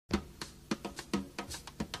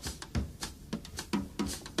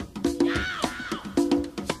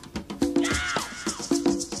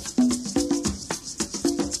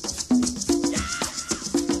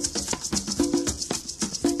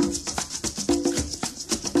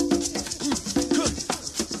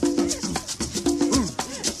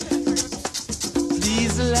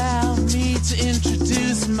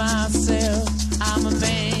myself, I'm a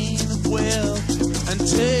man of wealth and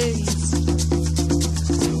taste.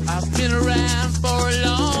 I've been around for a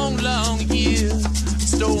long, long year,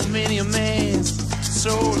 stole many a man's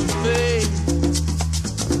soul of faith.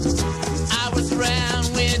 I was around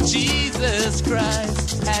when Jesus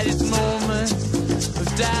Christ had his moment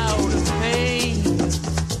of doubt and pain.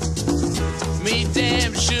 Made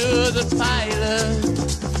damn sure the pilot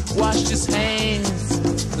washed his hands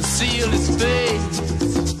and sealed his face.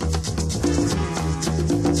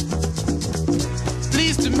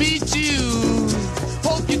 Pleased to meet you,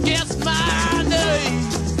 hope you guessed my name.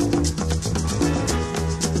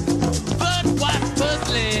 But what's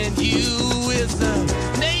puzzling you is the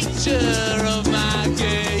nature of my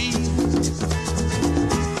game.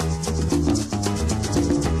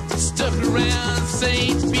 Stuck around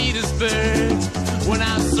St. Petersburg when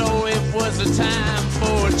I saw it was a time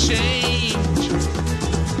for a change.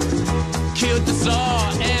 Killed the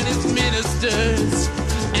Tsar and his ministers,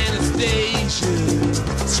 Anastasia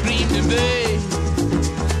screamed in vain.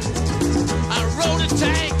 I rode a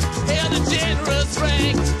tank, held a generous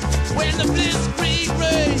rank when the blitzkrieg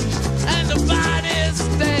raged and the bodies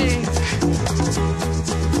stank.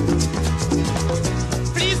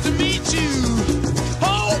 Pleased to meet you,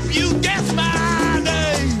 hope you guess my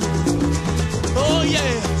name. Oh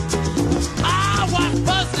yeah, what's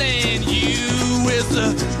puzzling you is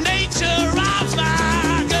the nature of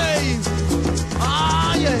my game.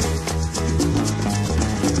 Oh yeah,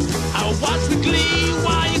 I watch with glee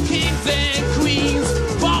while your kings and queens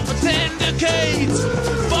fought for 10 decades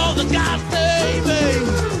for the gods they made.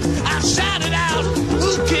 I shouted out,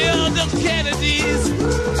 who killed the Kennedys,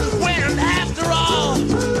 when after all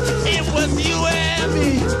it was you and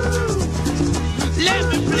me. Let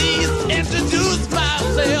me please introduce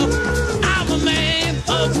myself. I'm a man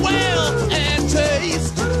of wealth and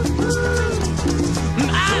taste.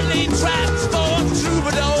 I lay traps for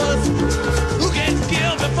troubadours who get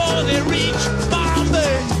killed before they reach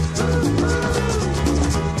Bombay.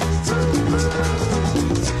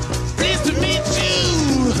 Pleased to meet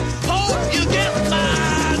you, hope you get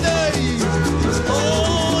my name.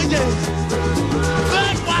 Oh yeah,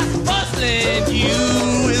 but what's puzzling you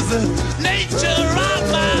is the nature of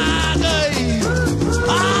my game.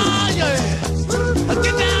 Oh yeah,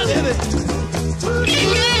 get down in it.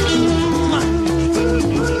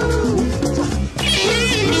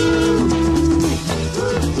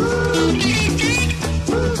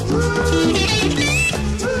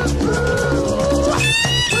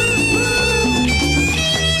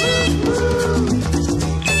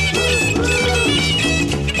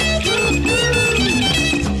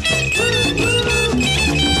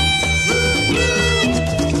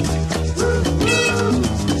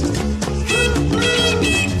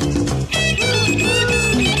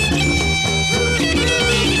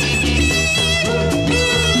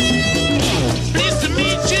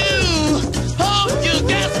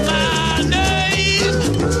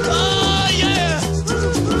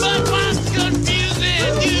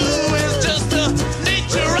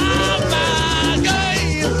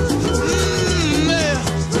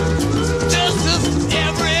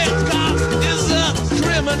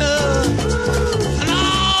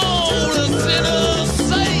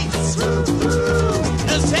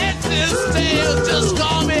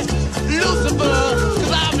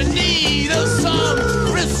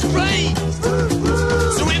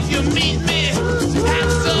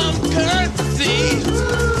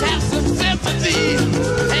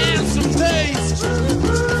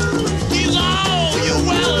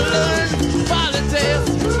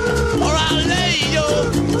 Or I'll lay your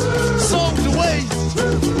soul to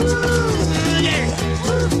waste.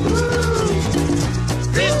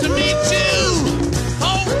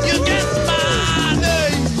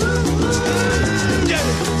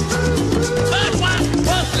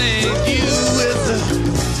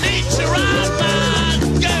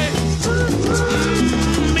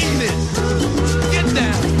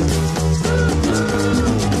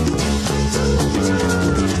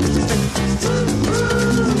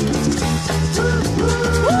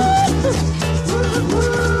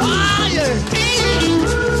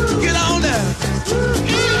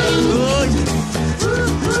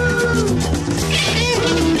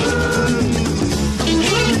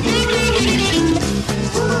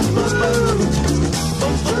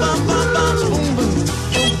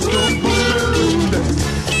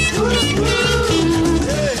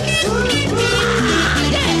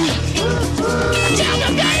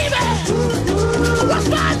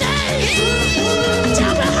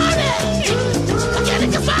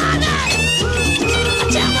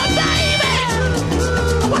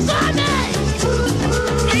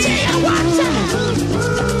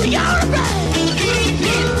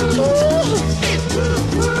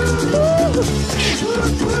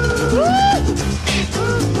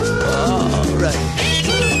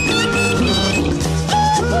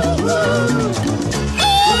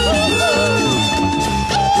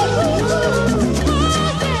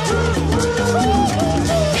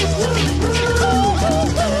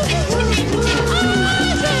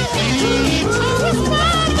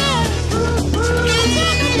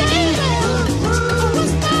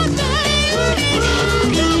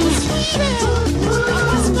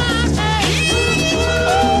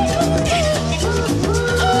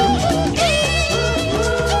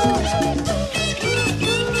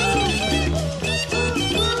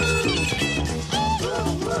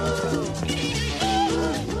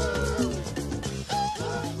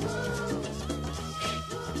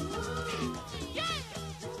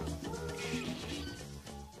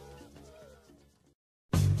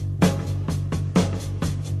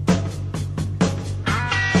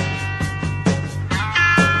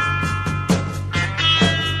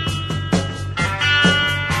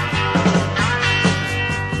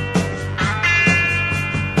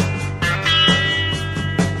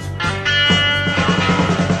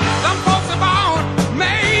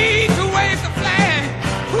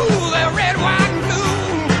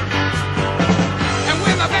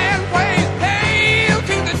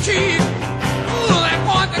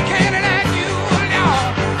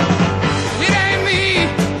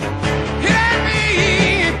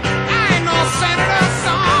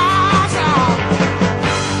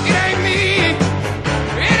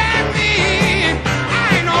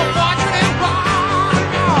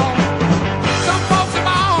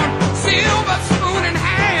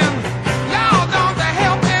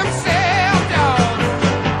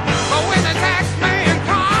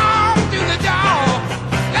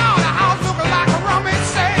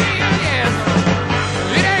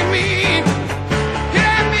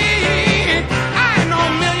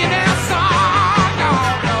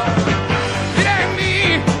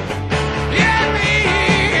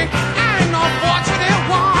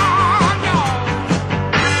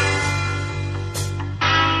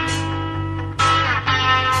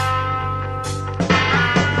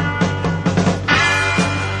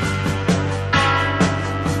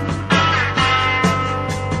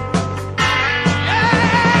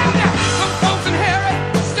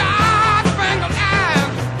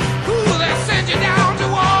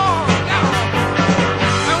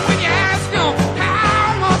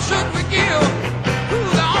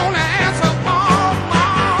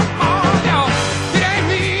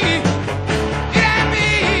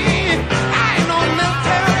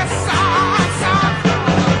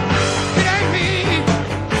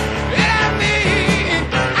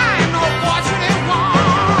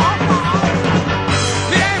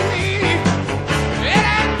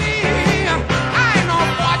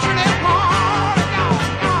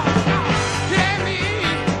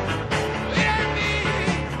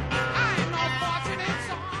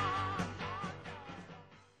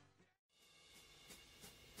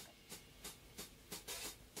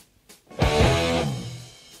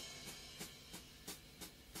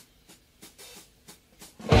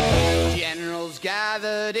 Generals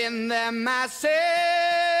gathered in their masses,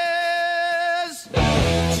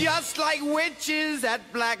 just like witches at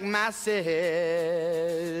black masses.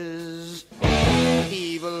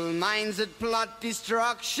 Evil minds that plot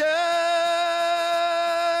destruction,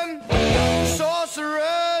 sorcerer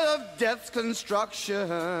of death's construction.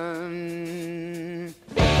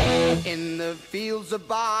 In the fields of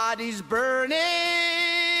bodies burning,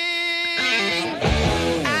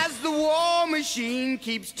 as the war machine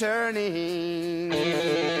keeps turning.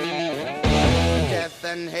 Death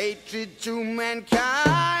and hatred to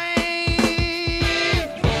mankind,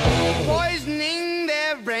 poisoning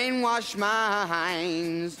their brainwashed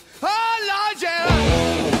minds. Oh Lord,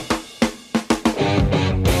 yeah.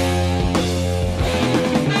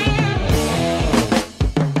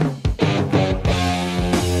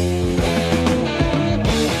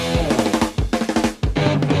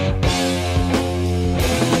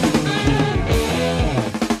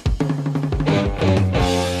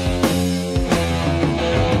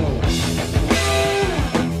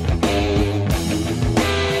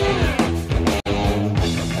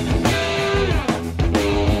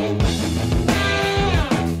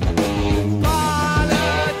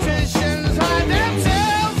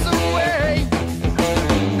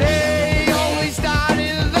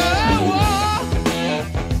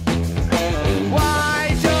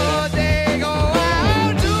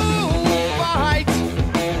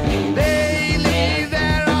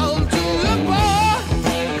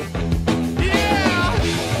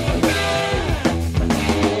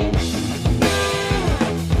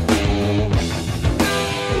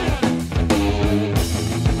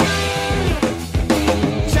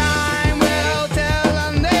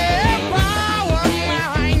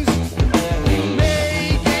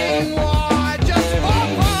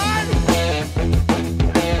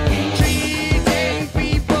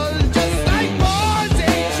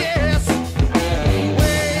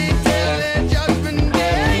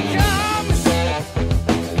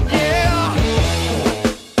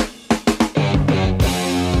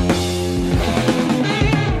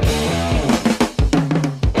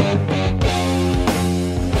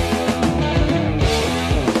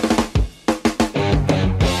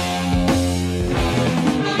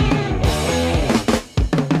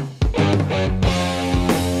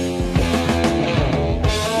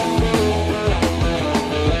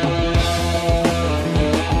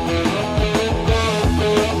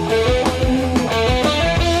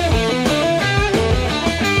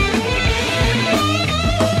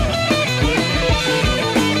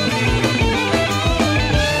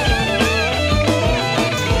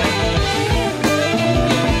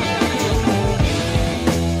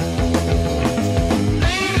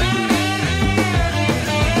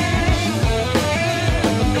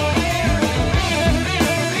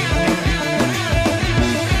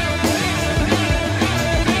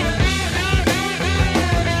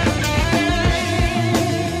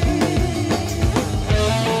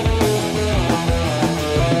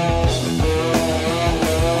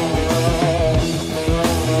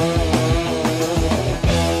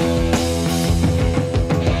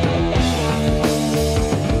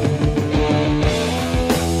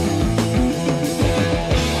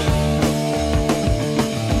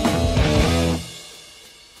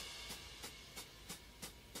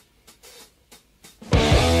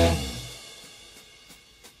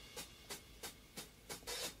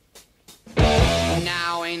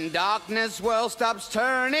 Darkness world stops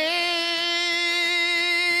turning,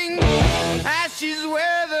 ashes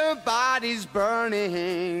where the body's burning.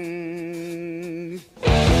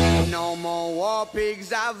 No more war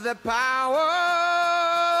pigs have the power,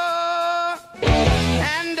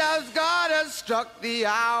 and as God has struck the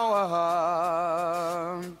hour,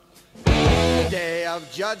 day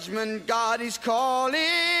of judgment God is calling.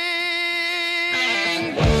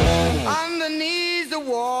 On the knees the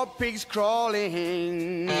war pigs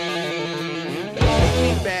crawling,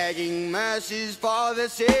 begging mercies for the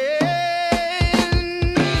sins.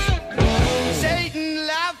 Satan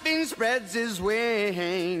laughing spreads his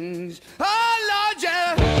wings. Oh Lord,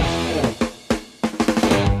 yeah.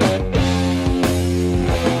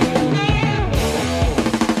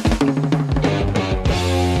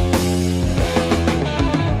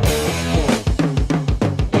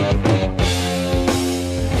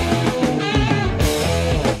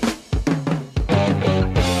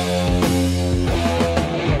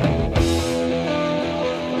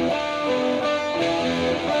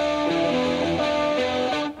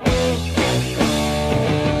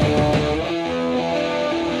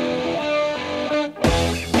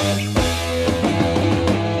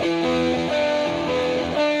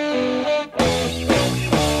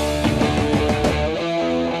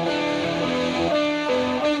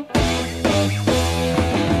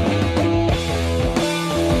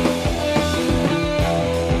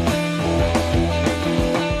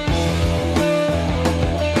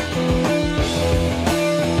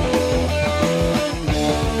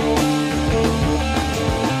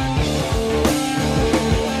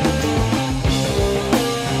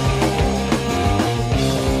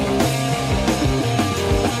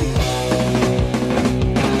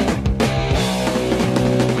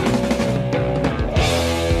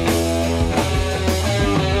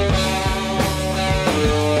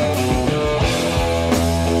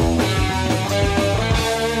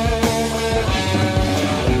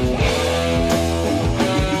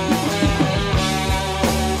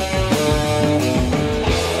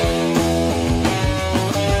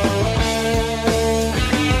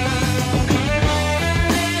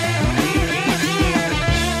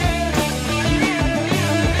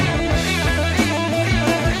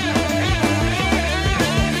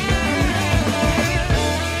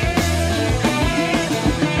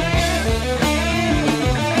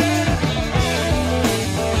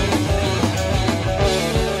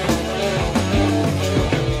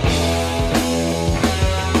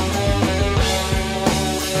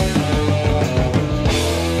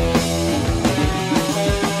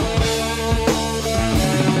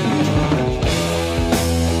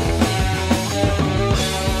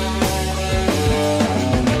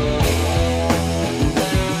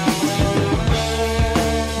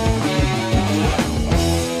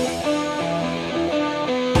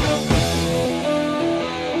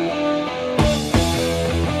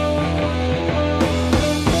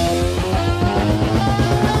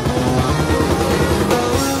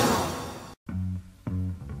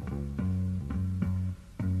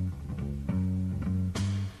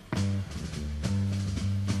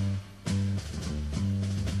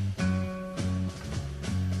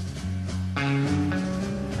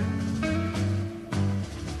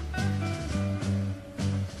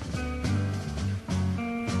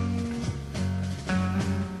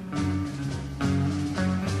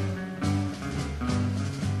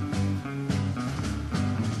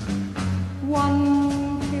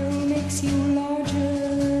 makes you larger,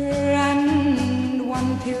 and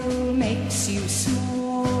one pill makes you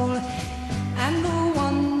small, and the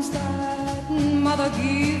ones that mother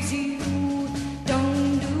gives you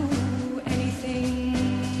don't do anything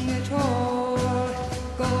at all.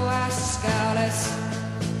 Go ask Alice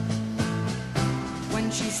when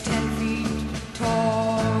she's 10 feet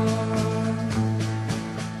tall.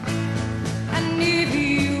 And if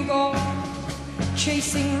you go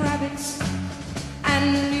chasing rabbits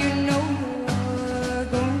and you know you're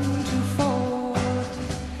going to fall,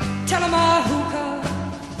 tell 'em a hookah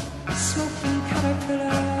smoking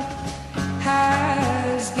caterpillar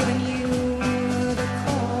has given you the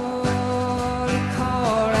call.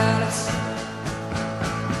 Call Alice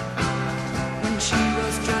when she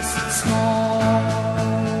was just small.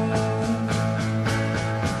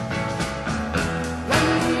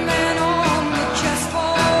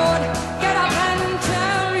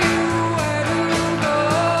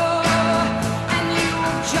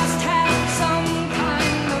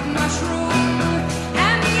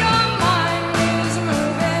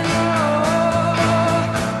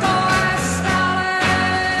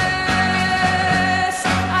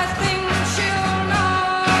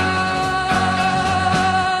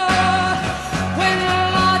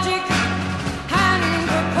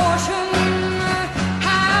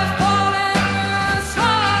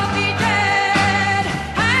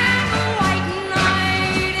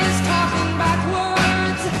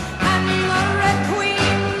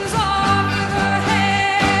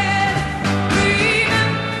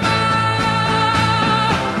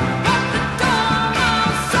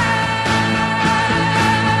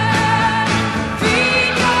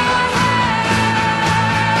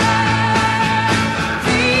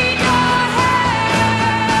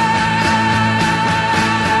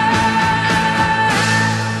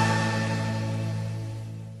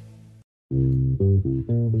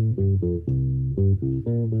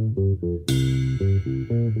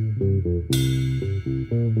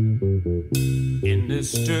 In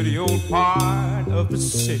this dirty old part of the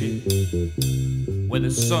city where the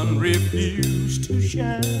sun refused to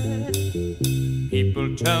shine,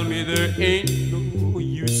 people tell me there ain't no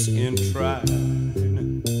use in trying.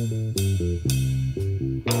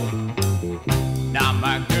 Now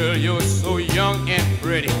my girl, you're so young and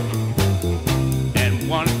pretty, and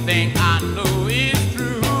one thing I know is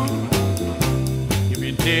true: you'll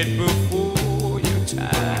be dead before your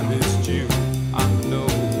time is due. I know.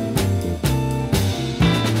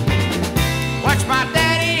 Watch my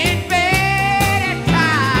daddy in bed at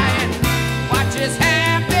night, watch his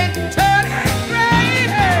hair been turning gray.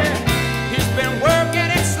 He's been working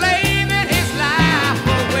and slaving his life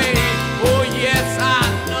away. Oh yes, I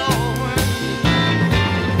know.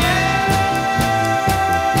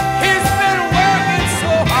 He's been working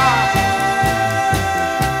so hard.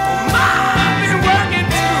 Oh, I've been working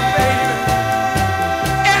too, baby,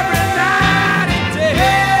 every night and day.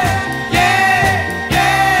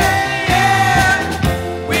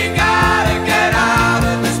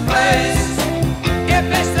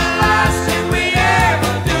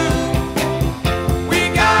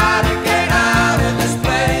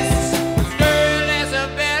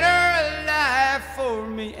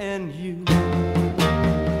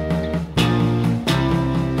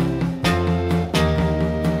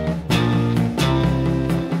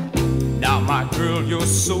 You're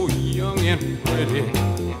so young and pretty,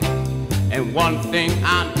 and one thing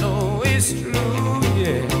I know is true,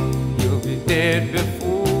 yeah, you'll be dead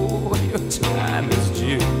before your time is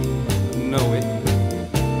due. Know it.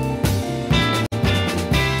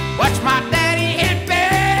 Watch my daddy in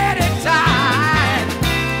bed at time,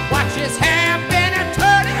 watch his hair been a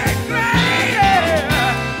turning gray.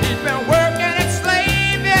 He's been working and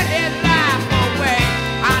slaving his life away.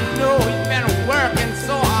 I know he's been working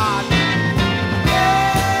so hard.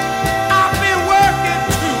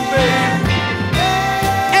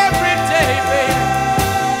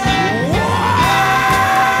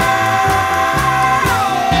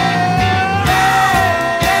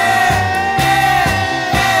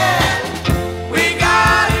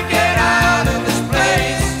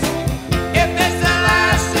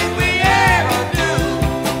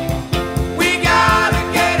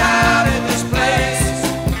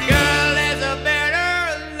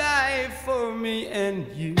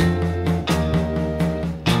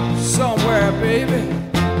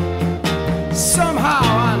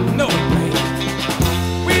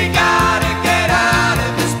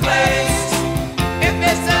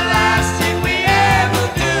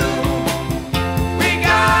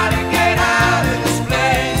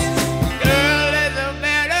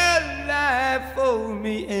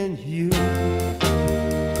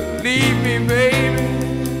 Believe me, baby,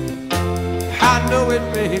 know it,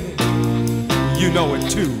 baby. You know it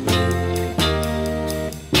too, baby.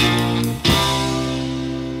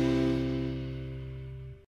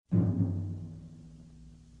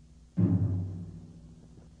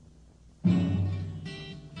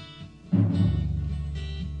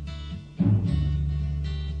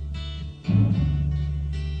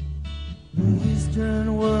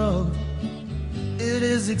 Eastern world, it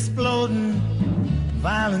is exploding,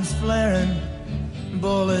 violence flaring,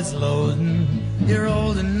 bullets loading. You're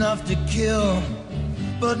old enough to kill,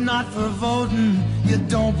 but not for voting. You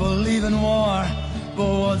don't believe in war, but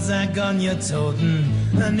what's that gun you're toting?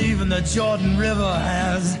 And even the Jordan River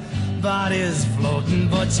has bodies floating.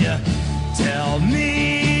 But you tell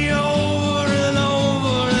me over and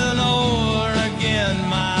over and over again,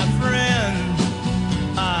 my friend,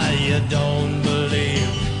 you don't believe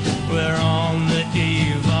we're on the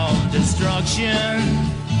eve of destruction.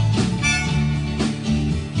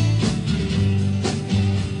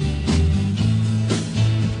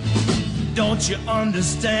 Don't you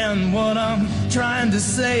understand what I'm trying to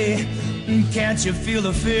say? Can't you feel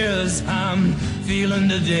the fears I'm feeling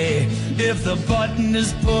today? If the button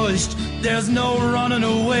is pushed, there's no running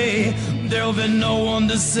away. There'll be no one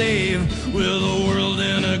to save with the world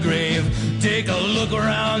in a grave. Take a look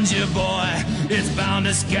around you, boy. It's bound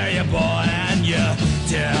to scare you, boy. And you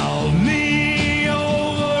tell me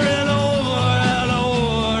over and over and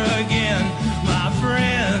over again, my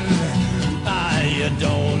friend, you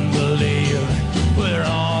don't believe we're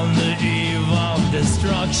on the eve of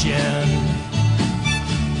destruction.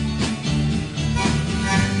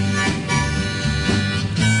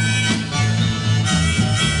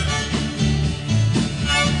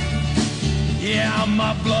 Yeah,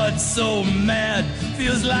 my blood's so mad,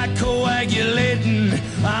 feels like coagulating.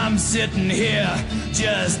 I'm sitting here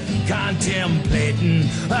just contemplating.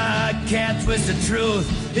 I can't twist the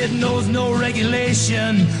truth, it knows no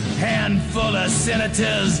regulation. Handful of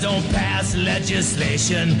senators don't pass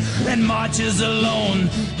legislation, and marches alone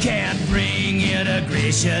can't bring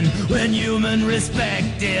integration. When human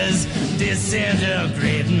respect is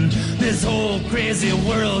disintegrating, this whole crazy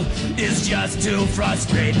world is just too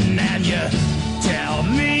frustrating. And you tell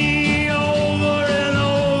me over and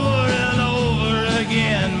over and over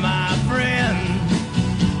again, my friend,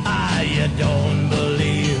 you don't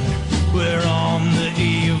believe we're on the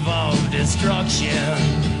eve of destruction.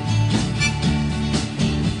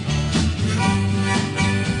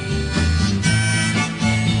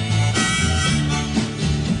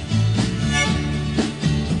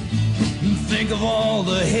 Think of all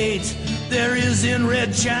the hate there is in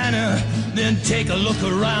Red China, then take a look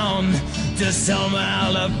around to Selma,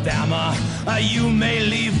 Alabama. You may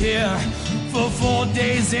leave here for 4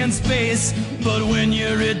 days in space, but when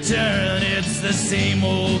you return, it's the same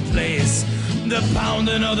old place. The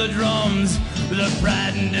pounding of the drums, the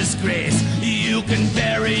pride and disgrace. You can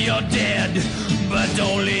bury your dead, but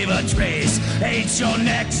don't leave a trace. Hate your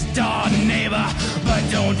next door neighbor, but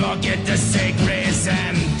don't forget to say grace.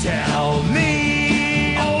 And tell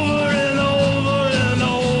me over and over and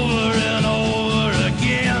over and over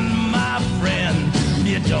again, my friend,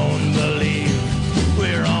 you don't believe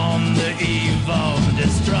we're on the eve of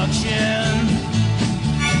destruction.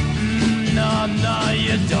 No, no,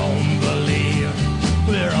 you don't believe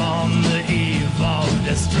we're on the eve of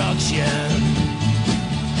destruction.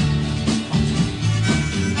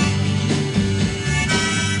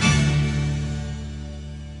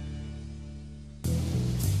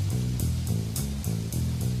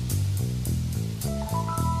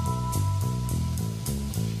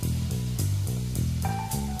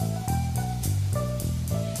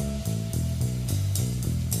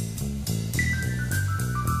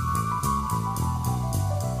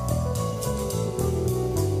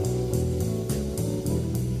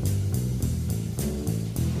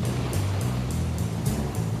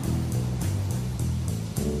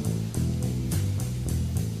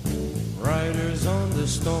 Riders on the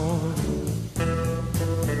storm,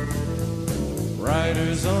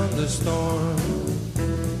 riders on the storm.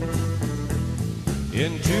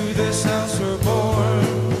 Into this house we're born,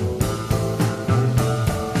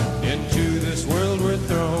 into this world we're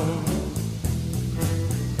thrown.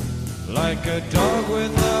 Like a dog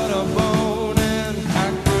without a bone, and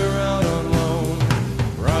packed we're out on loan.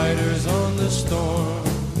 Riders on the storm,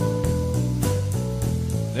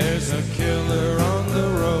 there's a killer on the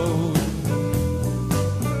road.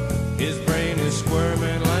 His brain is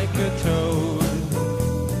squirming like a toad.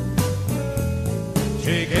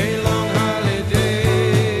 Take a long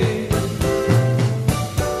holiday,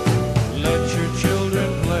 let your children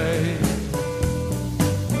play.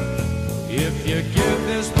 If you give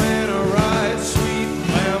this man a ride, sweet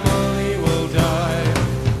family will die.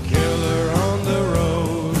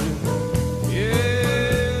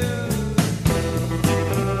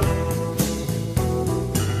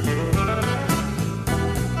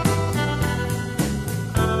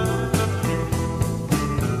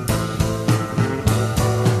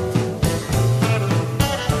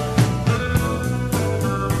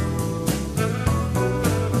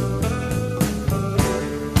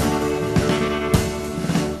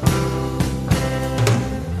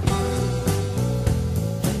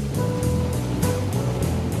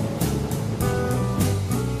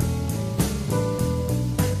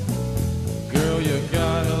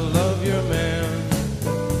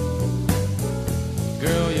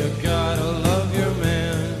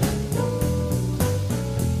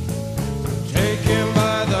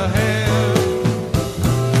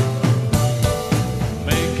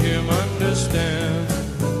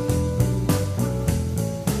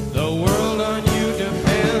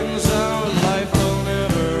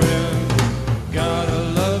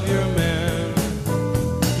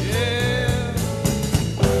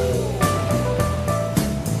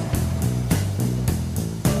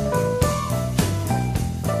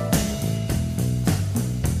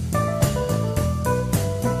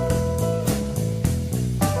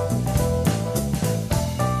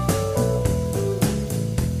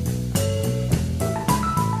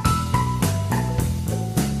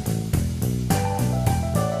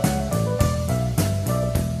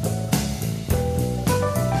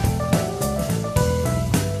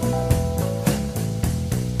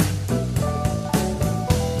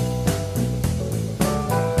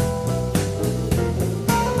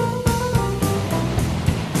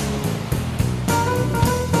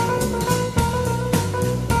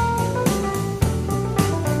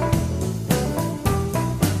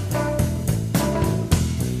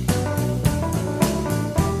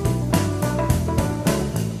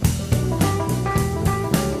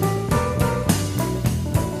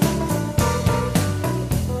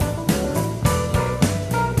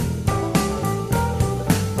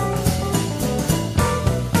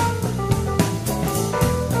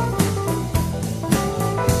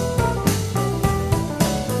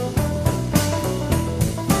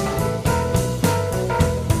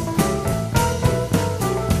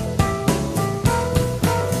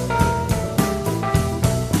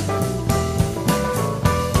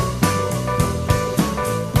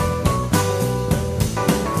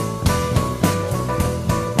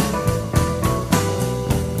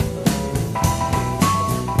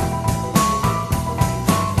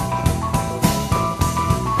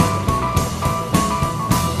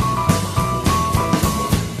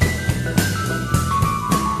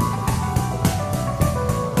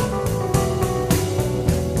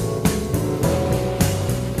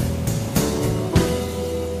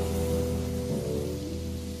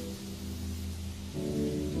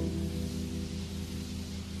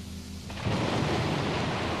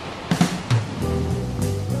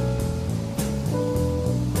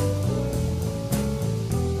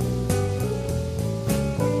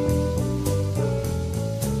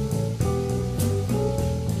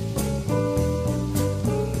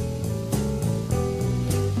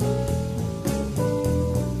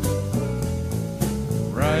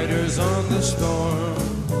 riders on the storm,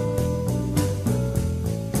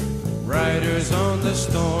 riders on the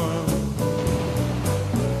storm.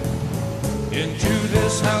 Into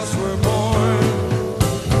this house we're born,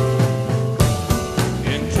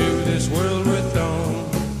 into this world with dawn.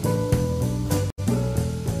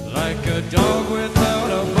 Like a dog without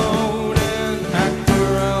a bone, an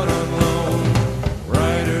actor out on loan,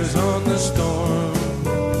 riders on the storm.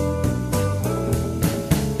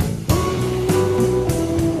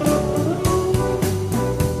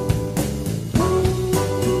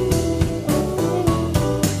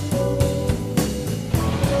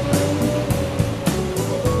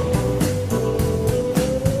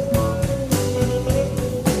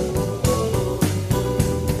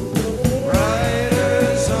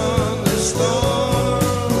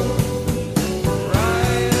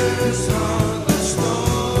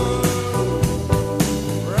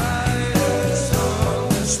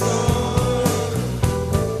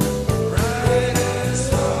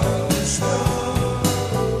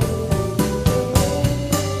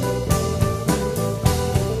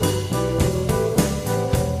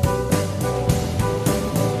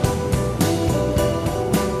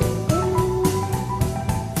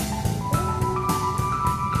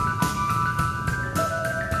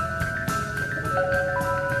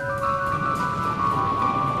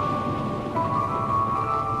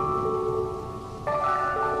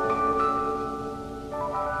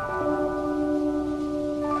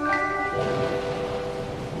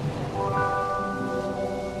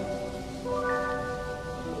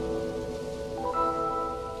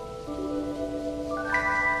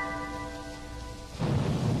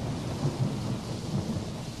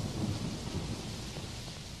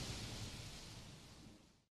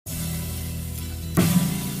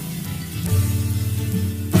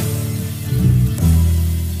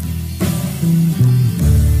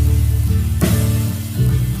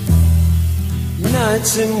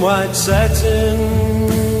 Nights in white satin,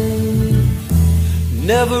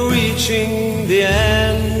 never reaching the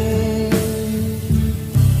end.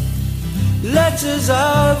 Letters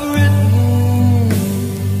I've written,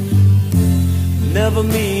 never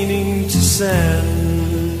meaning to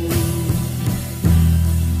send.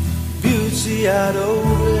 Beauty I'd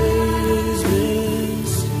always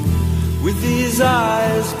missed with these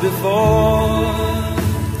eyes before.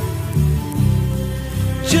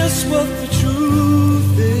 Just what the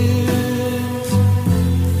truth is,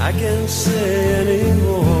 I can't say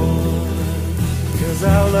anymore, 'cause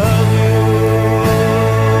I love you.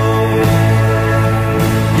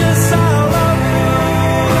 Yes, I love you.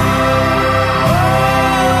 Oh,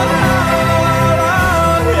 I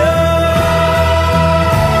love you.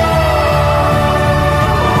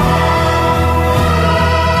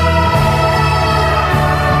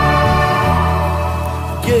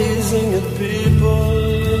 Gazing at people,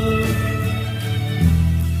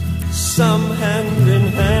 some hand in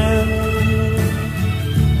hand,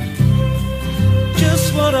 just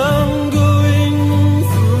what I'm going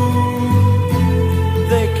through,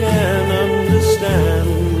 they can understand.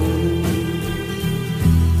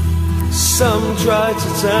 Some try to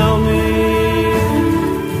tell me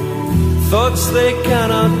thoughts they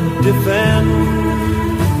cannot defend.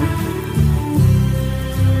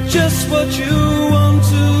 Just what you want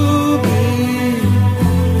to be,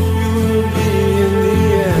 you will be in the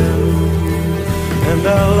end. And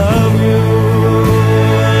I love you.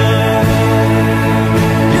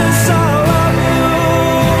 Yes, I love you.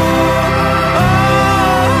 Oh,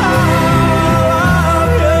 I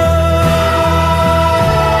love you.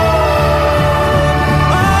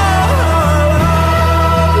 Oh, I love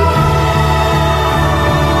you.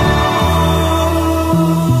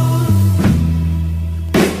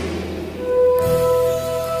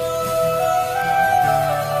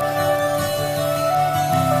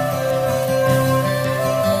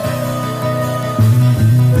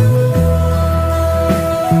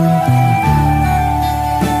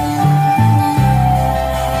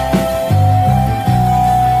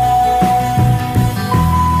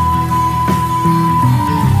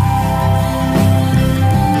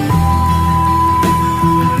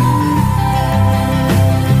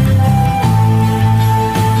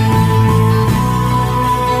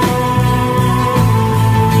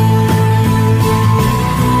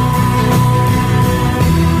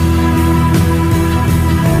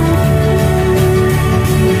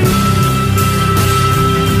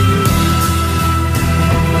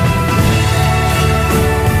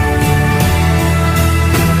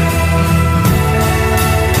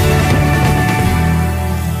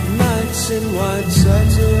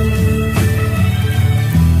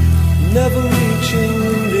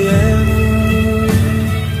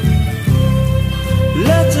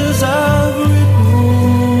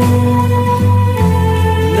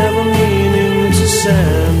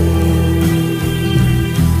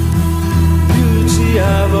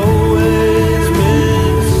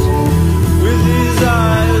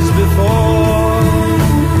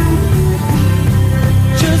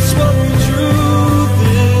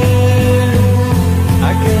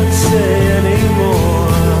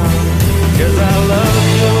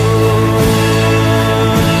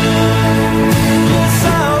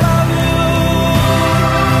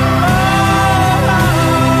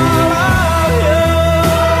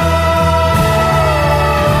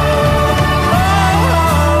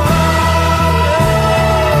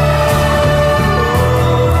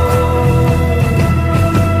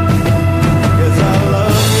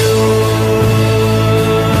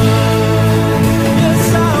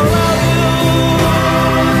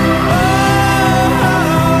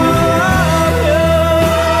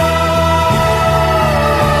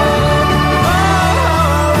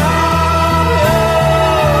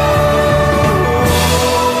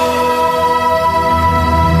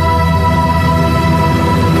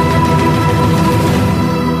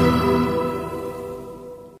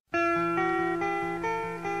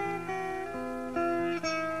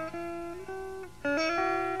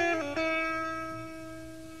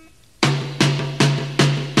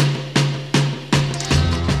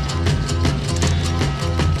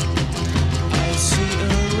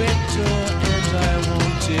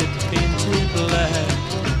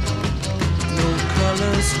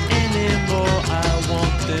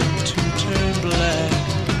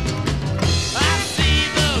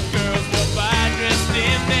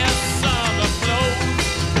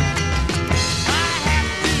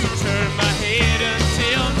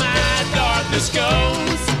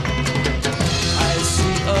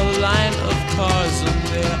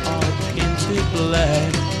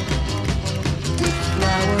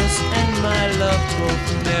 us and my love both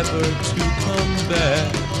never to come back.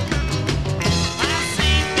 I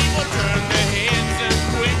see people turn their heads and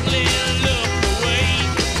quickly look away.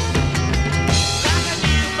 Like a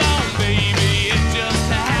newborn baby, it just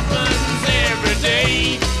happens every day.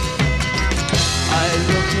 I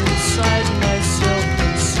look inside myself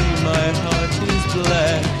and see my heart is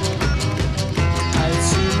black. I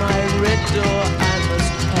see my red door, I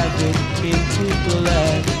must have it painted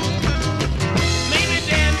black. Maybe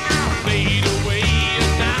then I'll fade away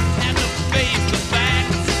and not have to face the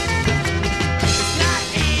facts. It's not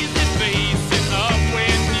easy facing up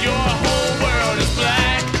when your whole world is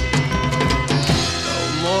black. No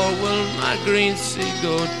more will my green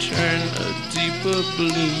seagull turn a deeper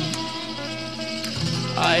blue.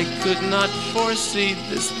 I could not foresee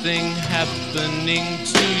this thing happening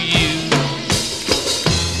to you.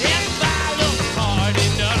 If I look hard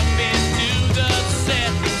enough into the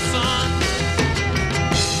setting sun,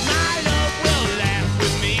 my love will laugh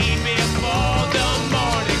with me before the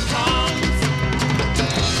morning comes.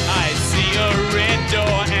 I see a red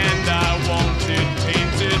door and I want it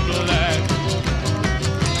painted black.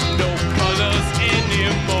 No colors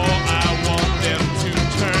anymore, I want them to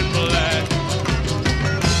turn black.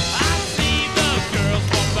 I see the girls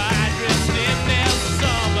walk by dressed in their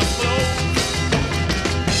summer clothes.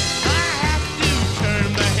 I have to turn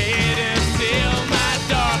my head until my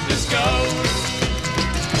darkness goes.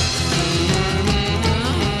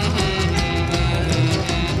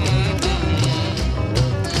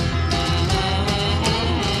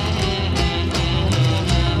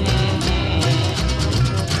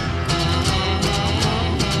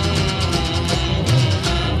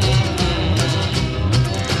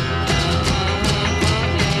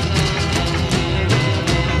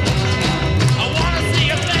 I wanna see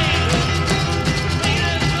a fade, fade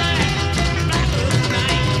as black, black as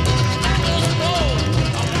night, black as gold.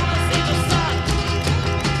 I wanna see the sun,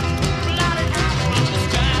 blotted out from the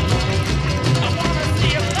sky. I wanna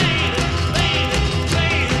see a fade, fade,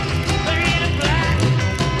 fade, fade as black.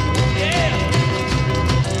 Yeah.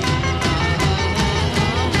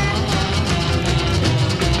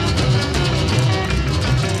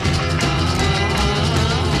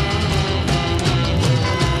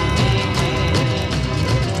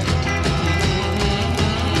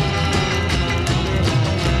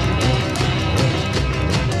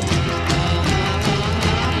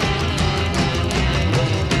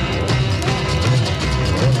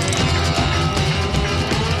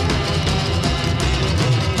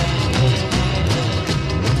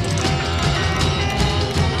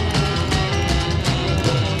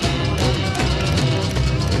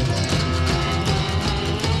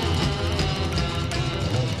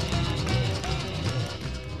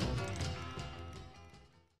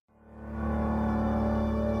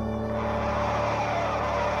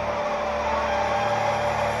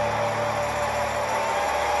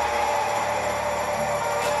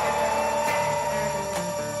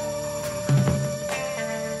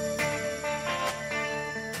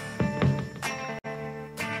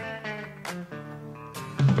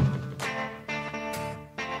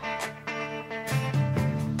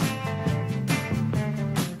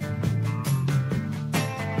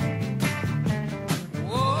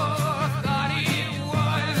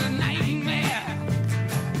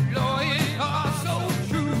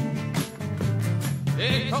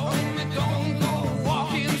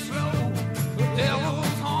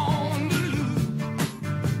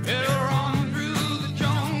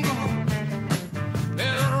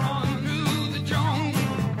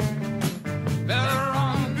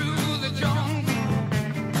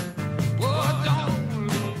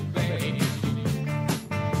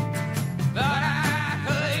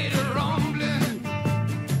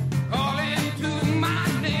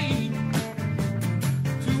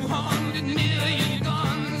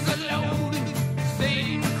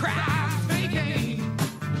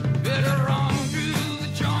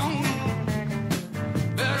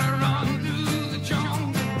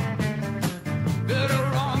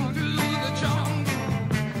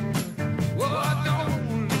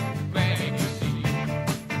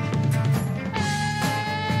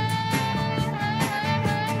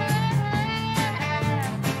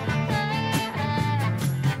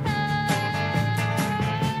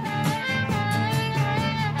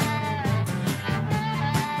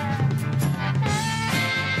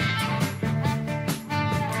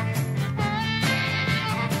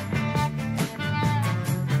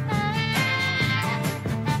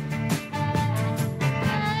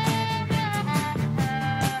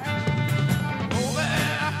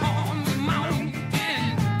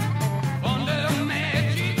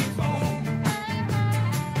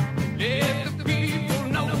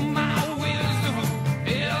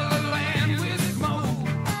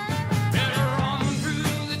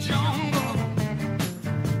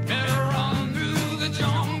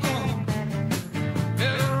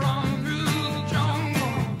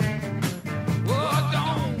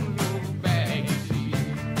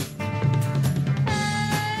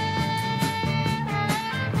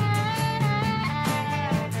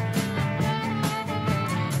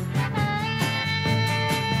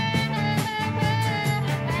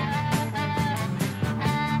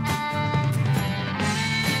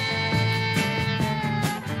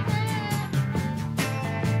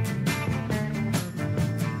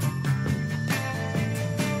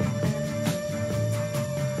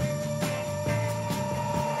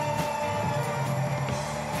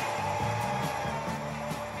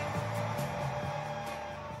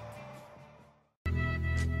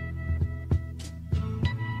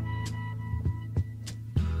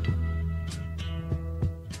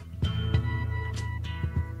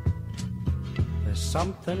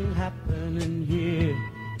 something happening here.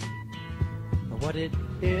 What it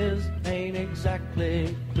is ain't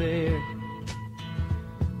exactly clear.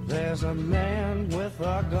 There's a man with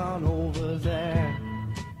a gun over there,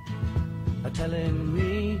 telling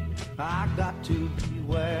me I got to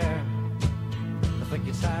beware. I think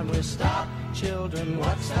it's time we stop, children.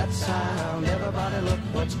 What's that sound? Everybody look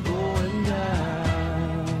what's going down.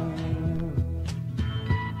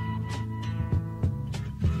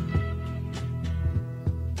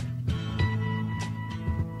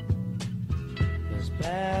 There's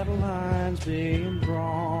battle lines being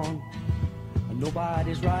drawn.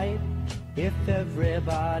 Nobody's right if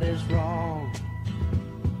everybody's wrong.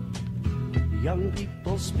 Young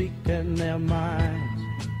people speaking their minds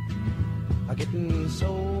are getting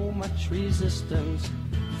so much resistance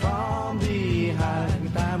from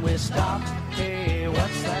behind. Time we stop. Hey,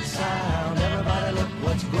 what's that sound? Everybody look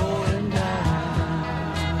what's going down.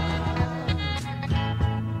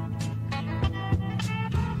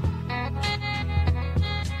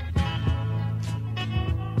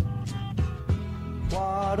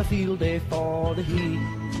 What a field day for the heat.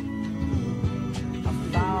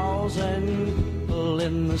 1,000 people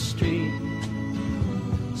in the street,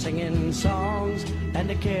 singing songs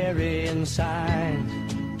and carrying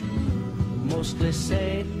signs, mostly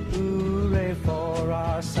say hooray for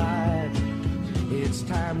our side. It's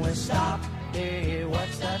time we stop. Hey,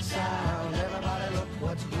 what's that sound? Everybody